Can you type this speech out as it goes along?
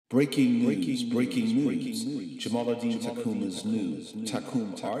Breaking news. Jamaaladeen Tacuma's new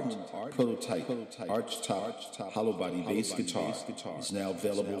TacumART prototype arch top hollow body bass guitar is now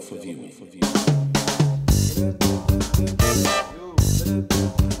available for viewing.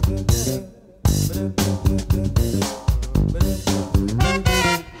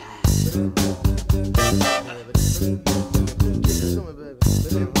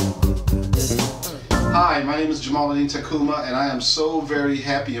 Hi, my name is Jamaaladeen Tacuma, and I am so very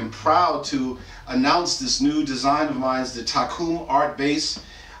happy and proud to announce this new design of mine, the TacumART bass.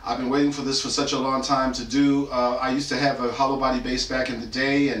 I've been waiting for this for such a long time to do. I used to have a hollow body bass back in the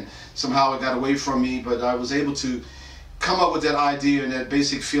day, and somehow it got away from me, but I was able to come up with that idea and that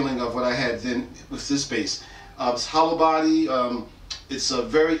basic feeling of what I had then with this bass. It's hollow body. It's a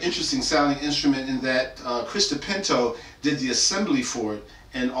very interesting sounding instrument in that Chris Pinto did the assembly for it,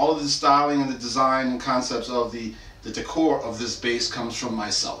 and all of the styling and the design and concepts of the decor of this bass comes from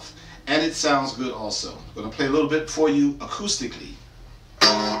myself. And it sounds good also. I'm going to play a little bit for you acoustically.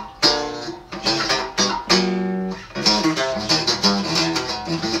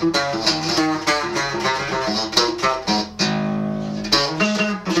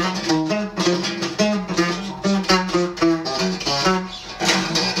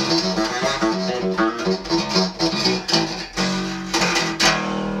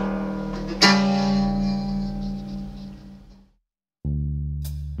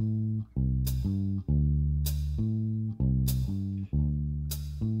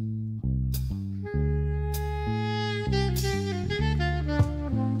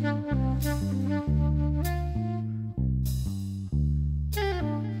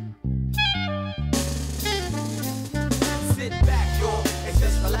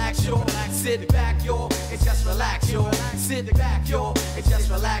 Sit back, yo, and just relax, yo. Sit back, yo, and just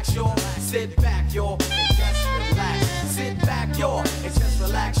relax, yo. Sit back, yo, and just relax. Sit back, yo, and just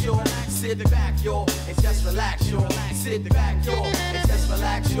relax, yo. Sit back, yo, and just relax, yo. Sit back, yo, and just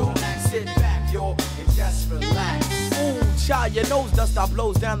relax, yo. Sit back, yo, and just relax. Ooh, child, your nose dust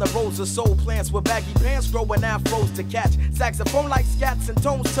blows down the rows of soul plants with baggy pants growing afros to catch saxophone like scats and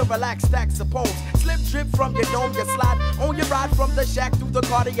tones to relax stacks of poems. Slip drip from your dome, you slide on your ride from the shack through the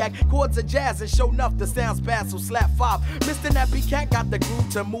cardiac chords of jazz, and show enough the sounds bad, so slap five. Mr. Nappy Cat got the groove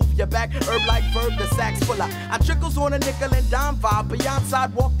to move your back. Herb like verb, the sax fuller. I trickles on a nickel and dime vibe. Beyond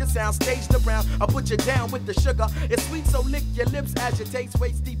sidewalk the sound, staged around. I put you down with the sugar. It's sweet, so lick your lips, agitates,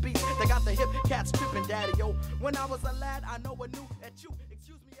 waist deep beats. They got the hip cats tripping, daddy, yo. When I was a lad, I know I knew that you